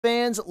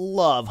Fans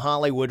love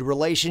Hollywood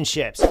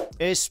relationships,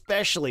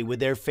 especially with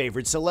their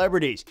favorite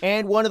celebrities.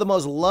 And one of the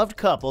most loved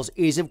couples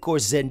is, of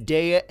course,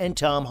 Zendaya and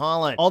Tom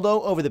Holland.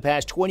 Although over the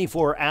past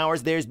 24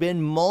 hours, there's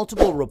been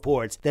multiple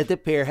reports that the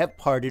pair have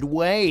parted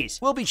ways.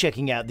 We'll be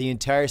checking out the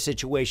entire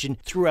situation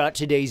throughout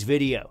today's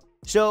video,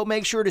 so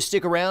make sure to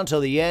stick around till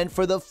the end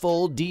for the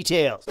full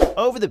details.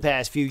 Over the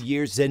past few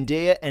years,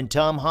 Zendaya and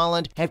Tom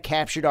Holland have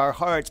captured our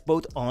hearts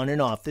both on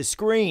and off the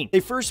screen.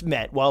 They first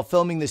met while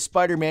filming the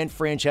Spider-Man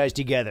franchise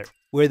together,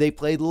 where they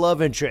played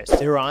love interests.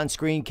 Their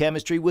on-screen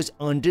chemistry was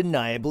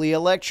undeniably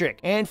electric,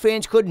 and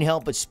fans couldn't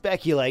help but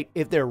speculate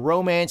if their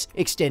romance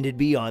extended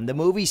beyond the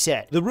movie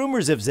set. The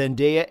rumors of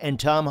Zendaya and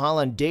Tom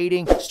Holland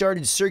dating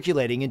started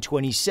circulating in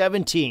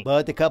 2017,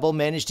 but the couple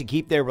managed to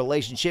keep their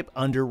relationship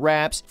under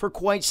wraps for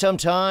quite some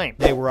time.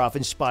 They were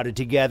often spotted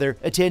together,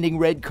 attending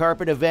red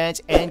carpet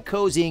events and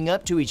cozying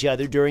up to each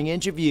other during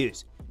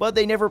interviews, but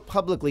they never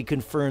publicly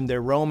confirmed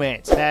their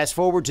romance. Fast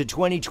forward to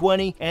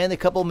 2020, and the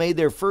couple made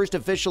their first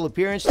official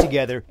appearance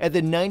together at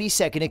the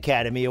 92nd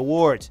Academy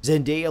Awards.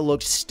 Zendaya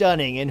looked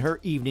stunning in her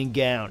evening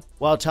gown,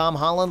 while Tom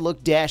Holland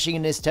looked dashing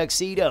in his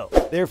tuxedo.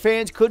 Their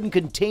fans couldn't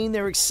contain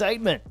their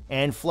excitement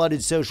and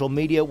flooded social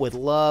media with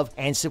love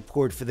and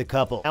support for the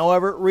couple.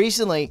 However,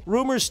 recently,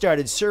 rumors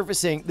started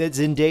surfacing that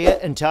Zendaya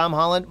and Tom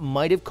Holland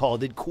might have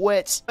called it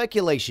quits.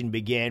 Speculation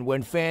began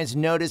when fans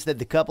noticed that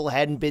the couple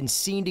hadn't been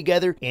seen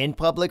together in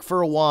public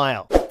for a while.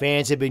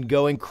 Fans have been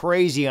going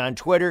crazy on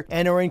Twitter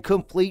and are in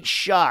complete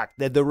shock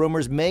that the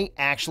rumors may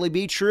actually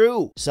be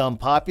true. Some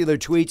popular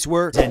tweets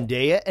were,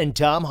 "Zendaya and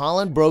Tom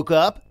Holland broke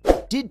up?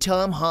 Did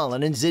Tom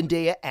Holland and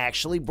Zendaya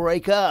actually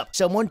break up?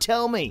 Someone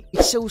tell me."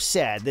 It's so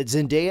sad that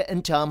Zendaya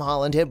and Tom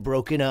Holland have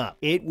broken up.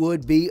 It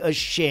would be a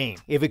shame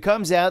if it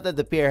comes out that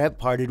the pair have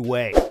parted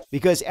ways,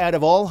 because out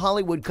of all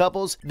Hollywood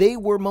couples, they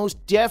were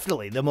most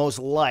definitely the most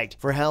liked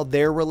for how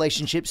their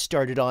relationship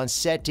started on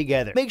set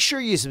together. Make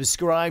sure you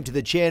subscribe to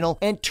the channel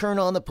and turn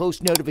on the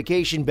post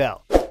notification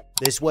bell.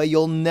 This way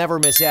you'll never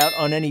miss out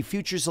on any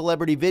future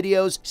celebrity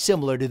videos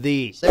similar to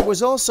these. There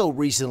was also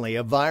recently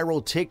a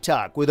viral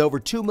TikTok with over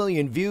 2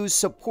 million views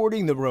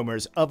supporting the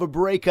rumors of a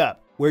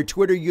breakup, where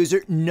Twitter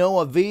user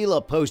Noah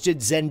Vila posted,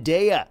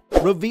 "Zendaya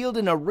revealed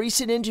in a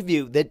recent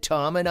interview that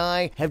Tom and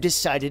I have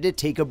decided to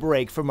take a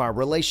break from our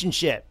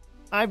relationship.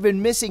 I've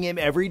been missing him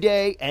every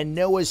day, and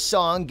Noah's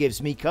song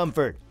gives me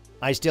comfort.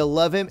 I still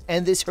love him,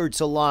 and this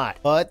hurts a lot."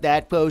 But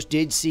that post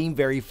did seem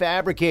very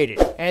fabricated,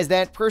 as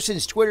that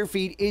person's Twitter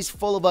feed is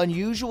full of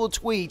unusual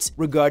tweets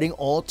regarding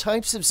all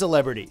types of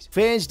celebrities.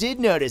 Fans did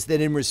notice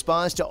that in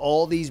response to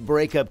all these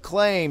breakup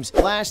claims,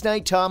 last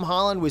night Tom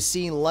Holland was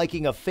seen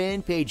liking a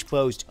fan page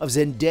post of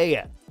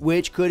Zendaya,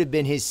 which could have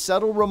been his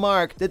subtle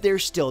remark that they're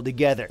still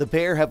together. The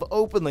pair have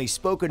openly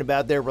spoken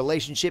about their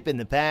relationship in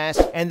the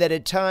past, and that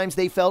at times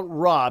they felt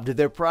robbed of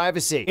their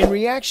privacy. In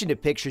reaction to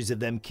pictures of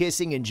them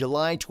kissing in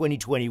July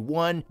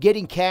 2021,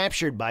 getting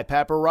captured by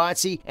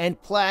paparazzi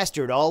and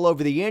plastered all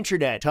over the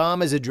internet,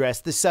 Tom has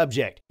addressed the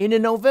subject. In a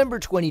November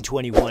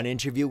 2021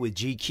 interview with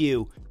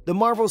GQ, the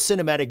Marvel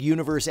Cinematic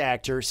Universe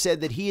actor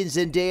said that he and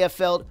Zendaya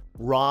felt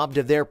robbed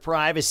of their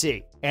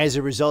privacy as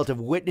a result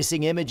of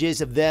witnessing images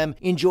of them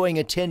enjoying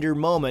a tender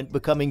moment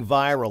becoming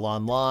viral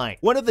online.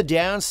 "One of the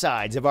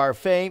downsides of our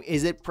fame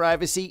is that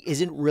privacy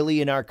isn't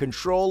really in our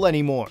control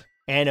anymore.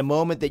 And a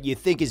moment that you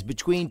think is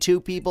between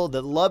two people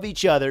that love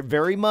each other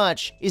very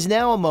much is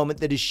now a moment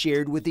that is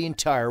shared with the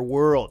entire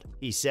world,"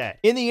 he said.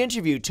 In the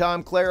interview,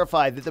 Tom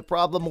clarified that the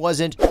problem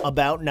wasn't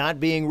about not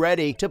being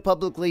ready to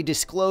publicly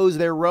disclose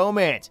their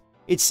romance.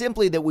 "It's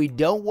simply that we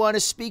don't want to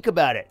speak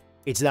about it.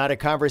 It's not a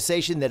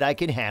conversation that I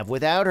can have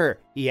without her,"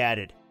 he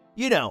added.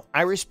 "You know,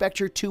 I respect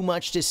her too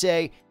much to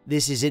say,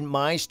 this isn't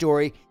my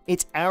story,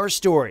 it's our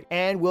story,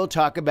 and we'll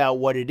talk about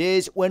what it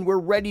is when we're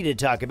ready to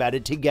talk about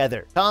it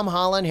together." Tom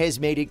Holland has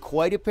made it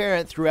quite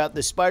apparent throughout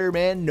the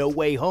Spider-Man No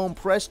Way Home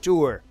press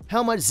tour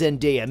how much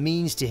Zendaya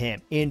means to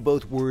him in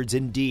both words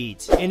and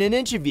deeds. In an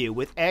interview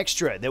with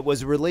Extra that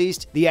was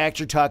released, the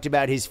actor talked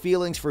about his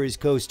feelings for his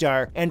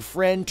co-star and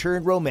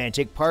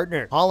friend-turned-romantic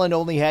partner. Holland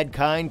only had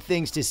kind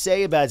things to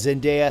say about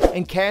Zendaya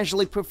and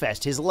casually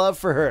professed his love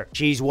for her.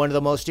 "She's one of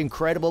the most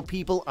incredible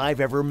people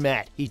I've ever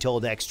met," he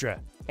told Extra,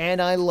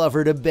 "and I love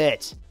her to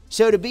bits.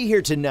 So to be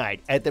here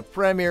tonight at the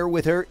premiere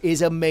with her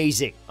is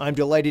amazing. I'm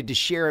delighted to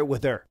share it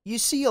with her." You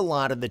see a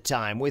lot of the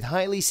time with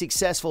highly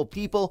successful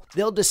people,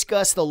 they'll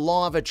discuss the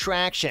law of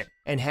attraction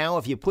and how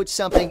if you put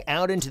something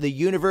out into the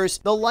universe,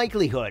 the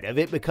likelihood of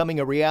it becoming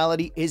a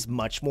reality is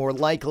much more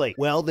likely.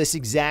 Well, this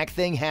exact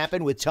thing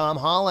happened with Tom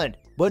Holland,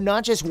 but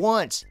not just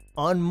once,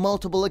 on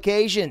multiple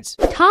occasions.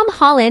 Tom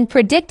Holland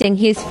predicting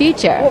his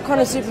future. What kind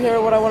of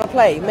superhero would I want to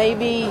play?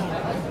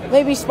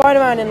 Maybe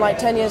Spider-Man in like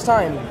 10 years'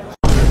 time.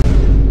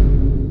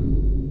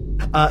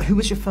 Who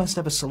was your first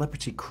ever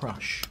celebrity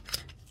crush?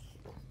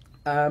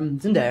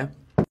 Zendaya.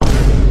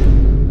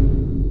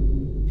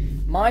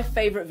 My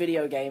favourite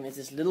video game is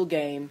this little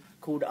game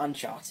called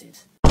Uncharted.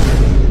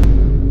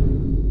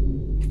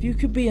 If you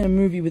could be in a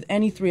movie with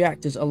any 3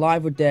 actors,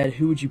 alive or dead,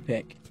 who would you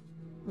pick?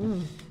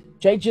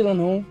 Jake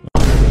Gyllenhaal,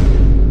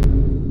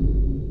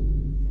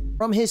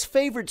 From his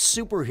favorite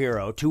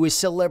superhero to his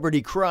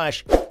celebrity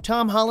crush,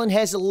 Tom Holland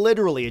has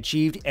literally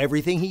achieved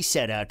everything he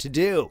set out to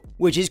do,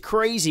 which is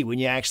crazy when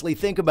you actually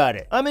think about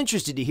it. I'm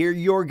interested to hear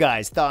your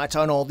guys' thoughts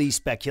on all these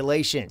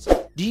speculations.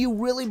 Do you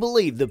really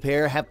believe the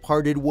pair have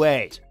parted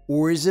ways?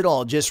 Or is it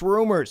all just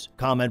rumors?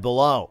 Comment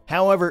below.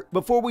 However,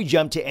 before we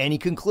jump to any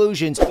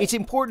conclusions, it's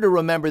important to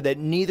remember that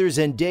neither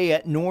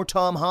Zendaya nor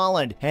Tom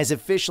Holland has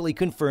officially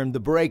confirmed the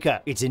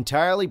breakup. It's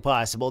entirely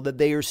possible that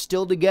they are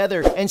still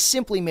together and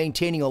simply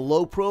maintaining a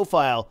low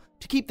profile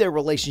to keep their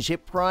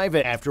relationship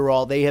private. After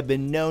all, they have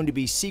been known to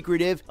be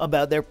secretive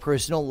about their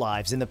personal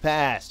lives in the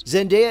past.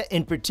 Zendaya,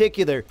 in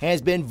particular,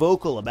 has been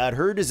vocal about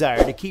her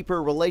desire to keep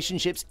her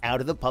relationships out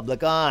of the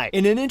public eye.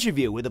 In an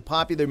interview with a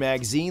popular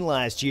magazine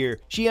last year,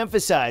 she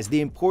emphasized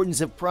the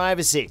importance of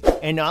privacy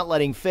and not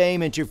letting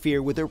fame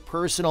interfere with her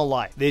personal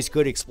life. This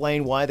could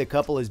explain why the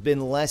couple has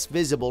been less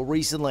visible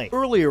recently.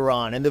 Earlier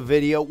on in the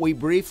video, we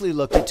briefly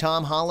looked at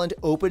Tom Holland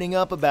opening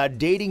up about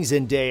dating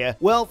Zendaya.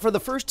 Well, for the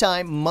first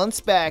time months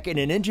back in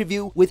an interview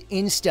with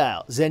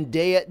InStyle,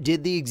 Zendaya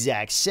did the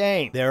exact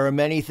same. There are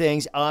many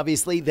things,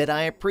 obviously, that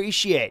I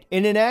appreciate.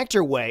 In an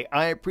actor way,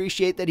 I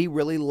appreciate that he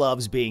really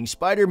loves being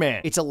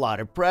Spider-Man. It's a lot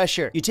of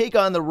pressure. You take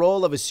on the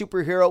role of a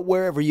superhero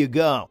wherever you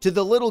go. To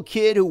the little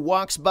kid who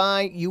walks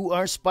by, you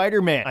are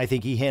Spider-Man. I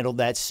think he handled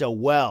that so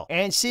well.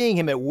 And seeing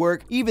him at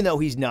work, even though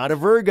he's not a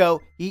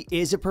Virgo, he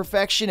is a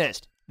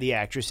perfectionist, the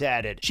actress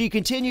added. She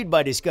continued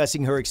by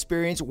discussing her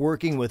experience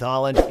working with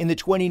Holland in the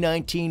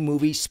 2019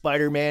 movie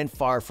Spider-Man: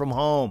 Far From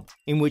Home,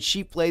 in which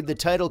she played the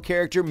title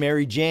character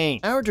Mary Jane.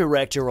 Our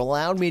director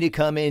allowed me to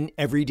come in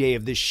every day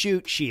of the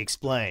shoot, she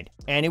explained,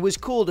 and it was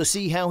cool to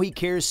see how he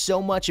cares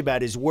so much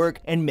about his work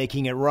and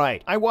making it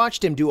right. I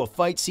watched him do a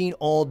fight scene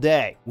all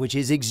day, which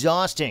is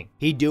exhausting.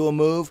 He'd do a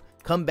move,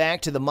 come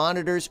back to the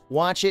monitors,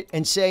 watch it,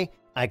 and say,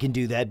 "I can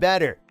do that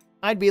better."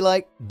 I'd be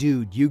like,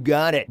 "Dude, you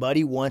got it." But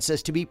he wants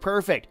us to be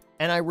perfect,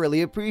 and I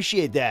really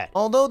appreciate that.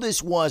 Although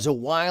this was a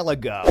while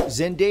ago,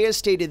 Zendaya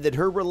stated that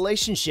her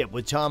relationship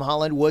with Tom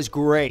Holland was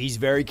great. He's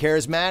very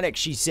charismatic,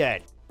 she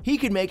said. He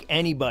could make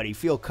anybody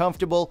feel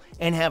comfortable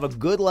and have a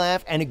good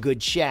laugh and a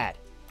good chat.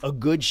 A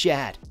good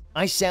chat.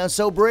 I sound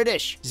so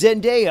British.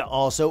 Zendaya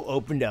also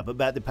opened up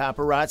about the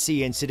paparazzi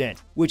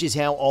incident, which is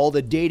how all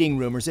the dating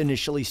rumors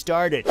initially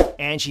started,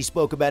 and she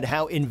spoke about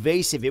how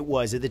invasive it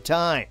was at the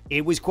time.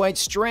 It was quite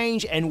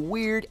strange and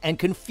weird and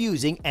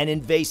confusing and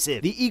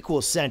invasive. The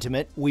equal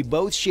sentiment we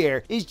both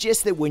share is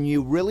just that when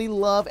you really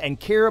love and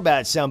care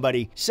about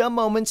somebody, some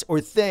moments or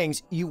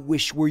things you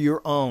wish were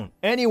your own.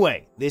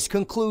 Anyway, this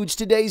concludes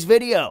today's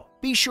video.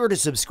 Be sure to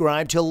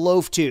subscribe to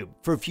LoafTube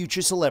for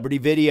future celebrity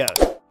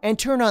videos, and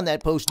turn on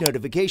that post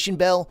notification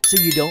bell so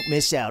you don't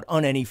miss out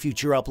on any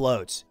future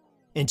uploads.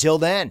 Until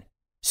then,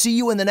 see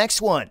you in the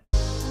next one.